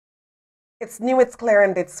It's new, it's clear,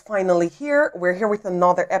 and it's finally here. We're here with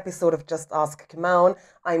another episode of Just Ask Kimon.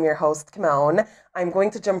 I'm your host, Kimon. I'm going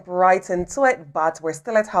to jump right into it, but we're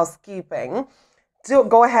still at housekeeping. Do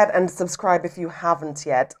go ahead and subscribe if you haven't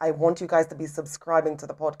yet. I want you guys to be subscribing to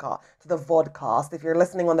the podcast, to the vodcast. If you're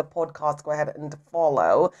listening on the podcast, go ahead and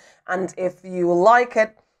follow. And if you like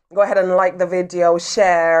it, go ahead and like the video,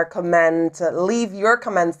 share, comment, leave your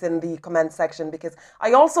comments in the comment section because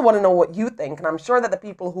I also want to know what you think. And I'm sure that the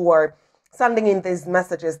people who are sending in these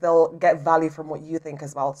messages, they'll get value from what you think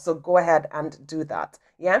as well. So go ahead and do that.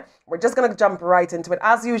 Yeah, we're just going to jump right into it.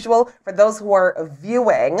 As usual, for those who are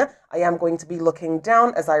viewing, I am going to be looking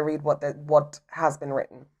down as I read what has been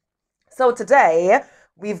written. So today,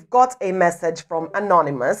 we've got a message from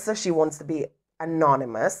Anonymous. She wants to be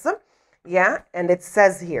anonymous. Yeah, and it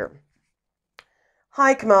says here,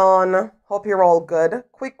 "Hi, Kmon. Hope you're all good.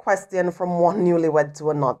 Quick question from one newlywed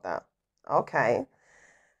to another." Okay.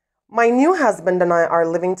 "My new husband and I are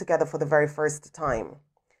living together for the very first time.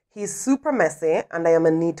 He's super messy and I am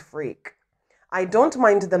a neat freak. I don't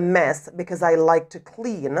mind the mess because I like to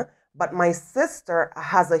clean, but my sister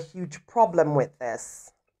has a huge problem with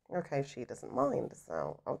this." Okay, she doesn't mind,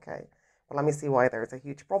 so okay. Well, let me see why there's a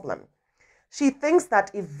huge problem. "She thinks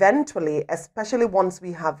that eventually, especially once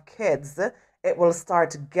we have kids, it will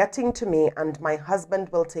start getting to me and my husband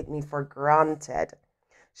will take me for granted.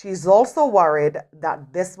 She's also worried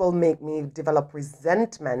that this will make me develop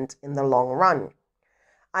resentment in the long run.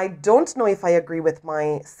 I don't know if I agree with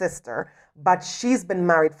my sister, but she's been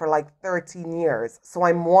married for like 13 years, so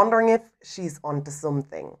I'm wondering if she's onto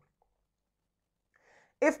something.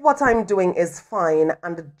 If what I'm doing is fine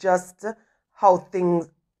and just how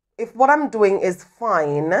things, if what I'm doing is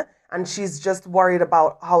fine and she's just worried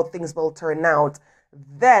about how things will turn out,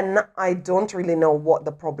 then I don't really know what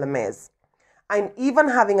the problem is. I'm even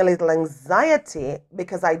having a little anxiety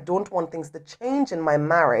because I don't want things to change in my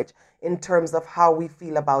marriage in terms of how we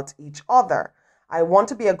feel about each other. I want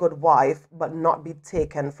to be a good wife, but not be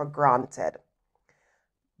taken for granted.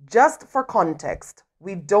 Just for context,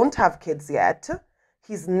 we don't have kids yet.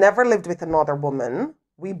 He's never lived with another woman.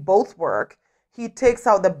 We both work. He takes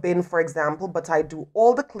out the bin, for example, but I do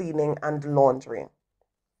all the cleaning and laundry.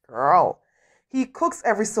 Girl. He cooks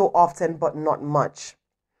every so often, but not much.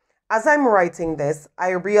 As I'm writing this,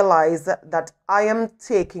 I realize that I am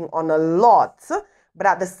taking on a lot, but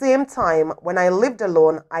at the same time, when I lived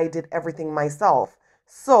alone, I did everything myself.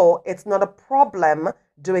 So it's not a problem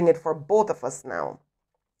doing it for both of us now.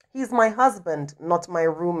 He's my husband, not my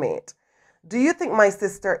roommate. Do you think my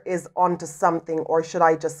sister is onto something, or should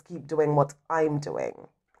I just keep doing what I'm doing?"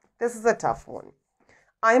 This is a tough one.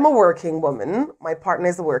 I'm a working woman. My partner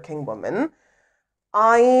is a working woman.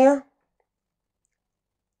 I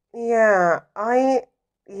Yeah,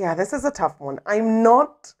 this is a tough one. I'm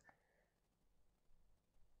not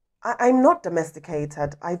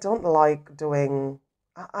domesticated. I don't like doing,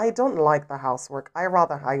 I don't like the housework. I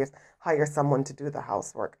rather hire someone to do the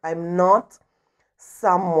housework.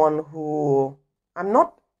 Someone who, I'm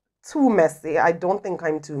not too messy. I don't think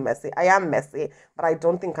I'm too messy. I am messy, but I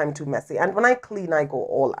don't think I'm too messy. And when I clean, I go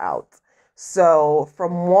all out. So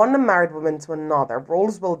from one married woman to another,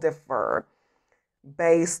 roles will differ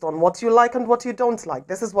based on what you like and what you don't like.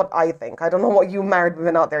 This is what I think. I don't know what you married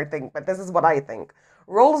women out there think, but this is what I think.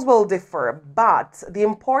 Roles will differ, but the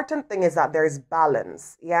important thing is that there's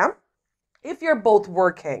balance, yeah? If you're both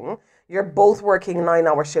working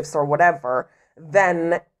 9-hour shifts or whatever,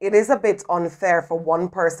 then it is a bit unfair for one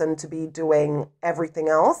person to be doing everything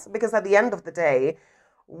else because at the end of the day,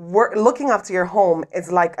 looking after your home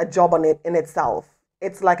is like a job in itself.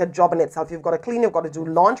 It's like a job in itself. You've got to clean, you've got to do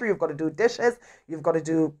laundry, you've got to do dishes, you've got to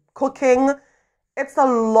do cooking. It's a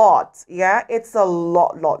lot, yeah? It's a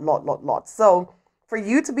lot. So for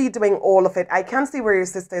you to be doing all of it, I can see where your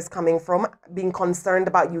sister is coming from, being concerned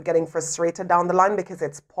about you getting frustrated down the line because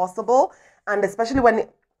it's possible. And especially when,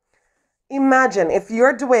 imagine if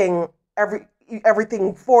you're doing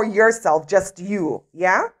everything for yourself, just you,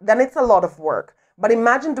 yeah? Then it's a lot of work. But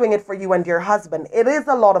imagine doing it for you and your husband. It is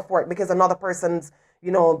a lot of work because another person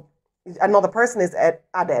is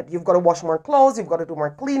added. You've got to wash more clothes. You've got to do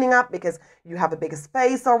more cleaning up because you have a bigger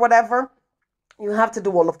space or whatever. You have to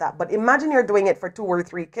do all of that. But imagine you're doing it for 2 or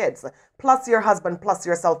 3 kids, plus your husband, plus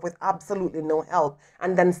yourself with absolutely no help,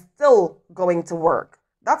 and then still going to work.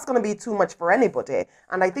 That's going to be too much for anybody.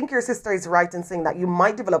 And I think your sister is right in saying that you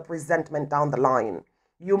might develop resentment down the line.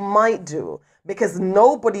 You might do, because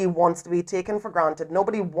nobody wants to be taken for granted.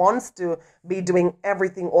 Nobody wants to be doing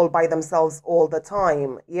everything all by themselves all the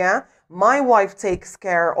time. Yeah? My wife takes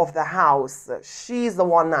care of the house. She's the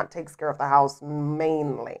one that takes care of the house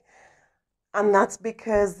mainly. And that's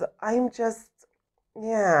because I'm just,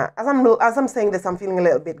 yeah, as I'm saying this, I'm feeling a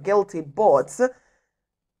little bit guilty, but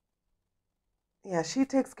yeah, she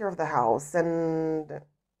takes care of the house and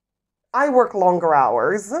I work longer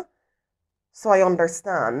hours. So I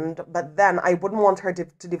understand, but then I wouldn't want her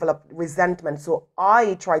to develop resentment. So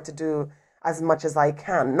I try to do as much as I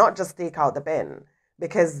can, not just take out the bin,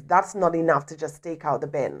 because that's not enough to just take out the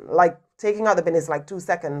bin. Like taking out the bin is like 2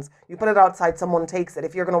 seconds. You put it outside, someone takes it.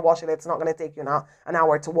 If you're going to wash it, it's not going to take you an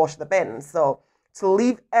hour to wash the bin. So to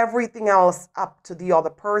leave everything else up to the other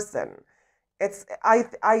person,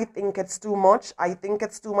 I think it's too much. I think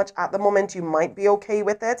it's too much at the moment. You might be okay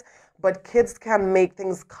with it, but kids can make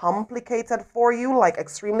things complicated for you, like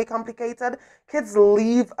extremely complicated. Kids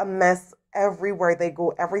leave a mess everywhere they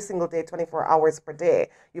go every single day, 24 hours per day.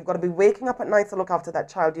 You've got to be waking up at night to look after that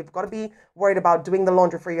child. You've got to be worried about doing the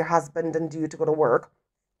laundry for your husband and you to go to work.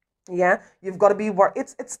 Yeah, you've got to be worried.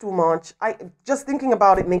 It's too much. I just thinking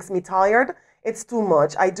about it makes me tired. It's too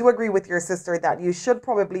much. I do agree with your sister that you should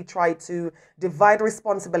probably try to divide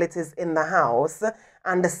responsibilities in the house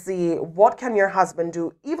and see what can your husband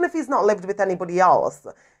do, even if he's not lived with anybody else.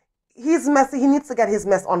 He's messy. He needs to get his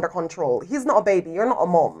mess under control. He's not a baby. You're not a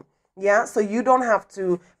mom. Yeah, so you don't have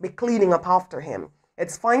to be cleaning up after him.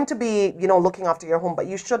 It's fine to be, looking after your home, but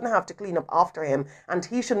you shouldn't have to clean up after him, and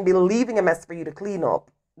he shouldn't be leaving a mess for you to clean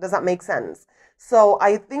up. Does that make sense? So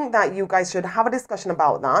I think that you guys should have a discussion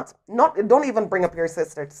about that. Don't even bring up your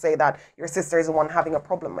sister to say that your sister is the one having a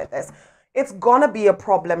problem with this. It's gonna be a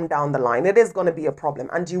problem down the line. It is gonna be a problem,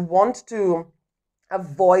 and you want to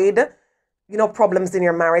avoid problems in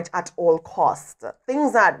your marriage at all costs.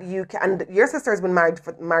 Things that you can, and your sister has been married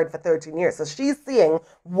for 13 years. So she's seeing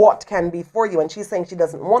what can be for you, and she's saying she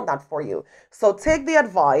doesn't want that for you. So take the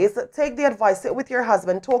advice, sit with your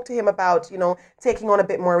husband, talk to him about, taking on a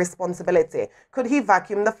bit more responsibility. Could he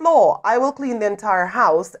vacuum the floor? I will clean the entire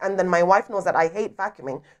house, and then my wife knows that I hate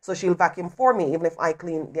vacuuming, so she'll vacuum for me, even if I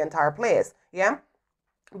clean the entire place. Yeah?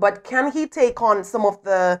 But can he take on some of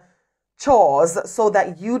the chores so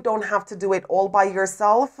that you don't have to do it all by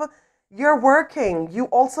yourself? You're working. You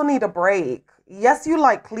also need a break. Yes, you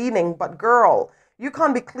like cleaning, but girl, you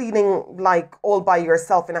can't be cleaning like all by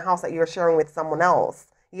yourself in a house that you're sharing with someone else.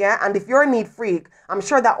 Yeah, and if you're a neat freak, I'm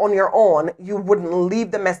sure that on your own, you wouldn't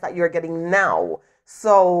leave the mess that you're getting now.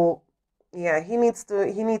 So, yeah, he needs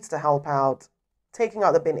to help out. Taking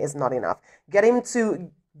out the bin is not enough. Get him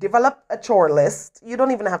to develop a chore list. You don't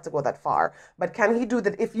even have to go that far. But can he do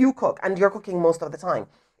that if you cook and you're cooking most of the time?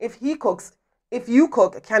 If you cook,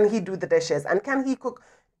 can he do the dishes? And can he cook,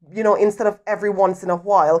 instead of every once in a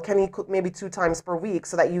while, can he cook maybe 2 times per week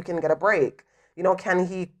so that you can get a break? Can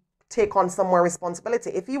he take on some more responsibility?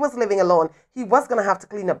 If he was living alone, he was going to have to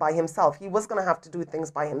clean up by himself. He was going to have to do things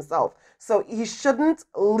by himself. So he shouldn't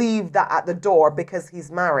leave that at the door because he's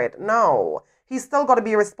married. No. He's still got to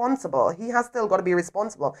be responsible. He has still got to be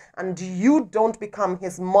responsible. And you don't become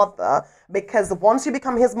his mother, because once you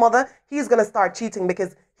become his mother, he's going to start cheating,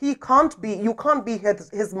 because you can't be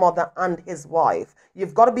his mother and his wife.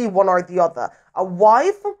 You've got to be one or the other. A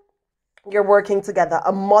wife, you're working together.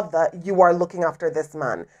 A mother, you are looking after this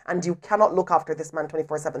man. And you cannot look after this man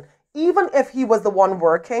 24/7. Even if he was the one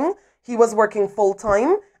working, he was working full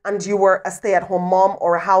time, and you were a stay-at-home mom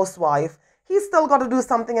or a housewife, he's still got to do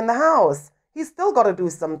something in the house. He's still got to do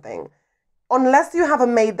something. Unless you have a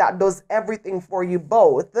maid that does everything for you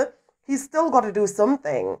both, he's still got to do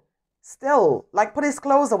something. Still, like put his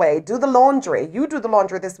clothes away, do the laundry. You do the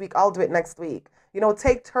laundry this week, I'll do it next week.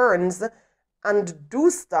 Take turns and do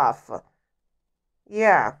stuff.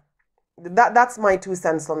 Yeah, that's my 2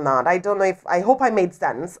 cents on that. I hope I made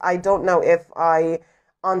sense. I don't know if I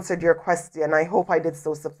answered your question. I hope I did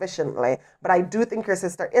so sufficiently. But I do think your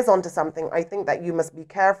sister is onto something. I think that you must be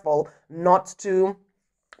careful not to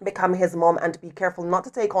become his mom, and be careful not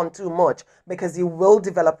to take on too much, because you will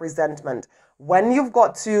develop resentment. When you've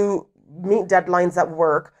got to meet deadlines at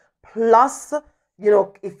work, plus,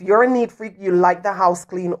 if you're a neat freak, you like the house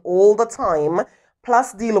clean all the time,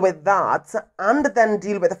 plus deal with that, and then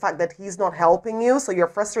deal with the fact that he's not helping you. So you're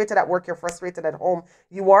frustrated at work, you're frustrated at home.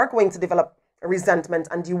 You are going to develop resentment,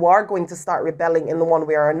 and you are going to start rebelling in one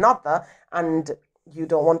way or another, and you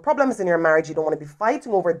don't want problems in your marriage. You don't want to be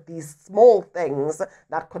fighting over these small things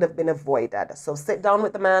that could have been avoided. So sit down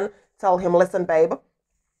with the man, tell him, listen, babe,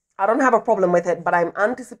 I don't have a problem with it, but I'm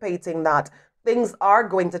anticipating that things are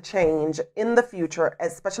going to change in the future,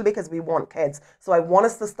 especially because we want kids. So I want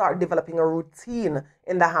us to start developing a routine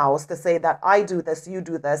in the house to say that I do this, you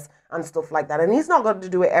do this, and stuff like that. And he's not going to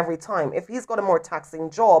do it every time. If he's got a more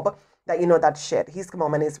taxing job that, you know, that shit, he's come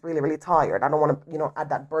home and he's really, really tired. I don't want to, you know, add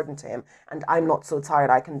that burden to him. And I'm not so tired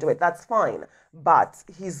I can do it. That's fine. But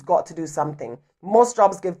he's got to do something. Most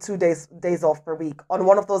jobs give 2 days off per week. On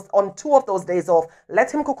 2 of those days off,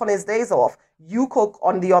 let him cook on his days off. You cook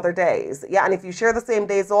on the other days. Yeah, and if you share the same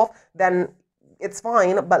days off, then it's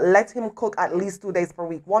fine. But let him cook at least 2 days per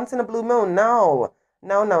week. Once in a blue moon, no.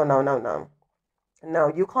 No, no, no, no, no.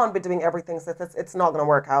 No, you can't be doing everything, sis. It's not gonna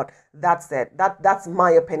work out. That's it. That's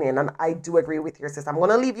my opinion, and I do agree with your sis. I'm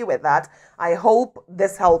gonna leave you with that. I hope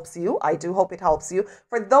this helps you. I do hope it helps you.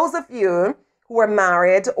 For those of you who are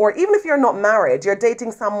married, or even if you're not married, you're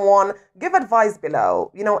dating someone, give advice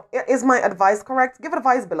below. You know, is my advice correct? Give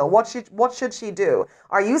advice below. What should she do?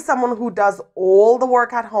 Are you someone who does all the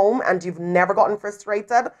work at home and you've never gotten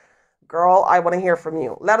frustrated? Girl, I want to hear from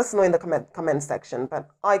you. Let us know in the comment section,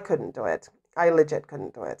 but I couldn't do it. I legit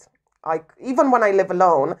couldn't do it. Even when I lived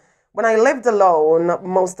alone,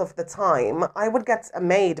 most of the time, I would get a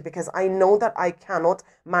maid because I know that I cannot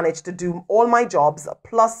manage to do all my jobs,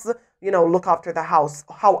 plus, you know, look after the house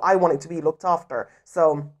how I want it to be looked after.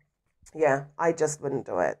 So, yeah, I just wouldn't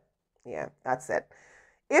do it. Yeah, that's it.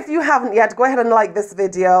 If you haven't yet, go ahead and like this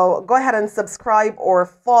video. Go ahead and subscribe or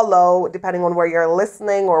follow, depending on where you're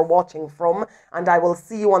listening or watching from. And I will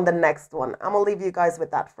see you on the next one. I'm going to leave you guys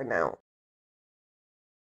with that for now.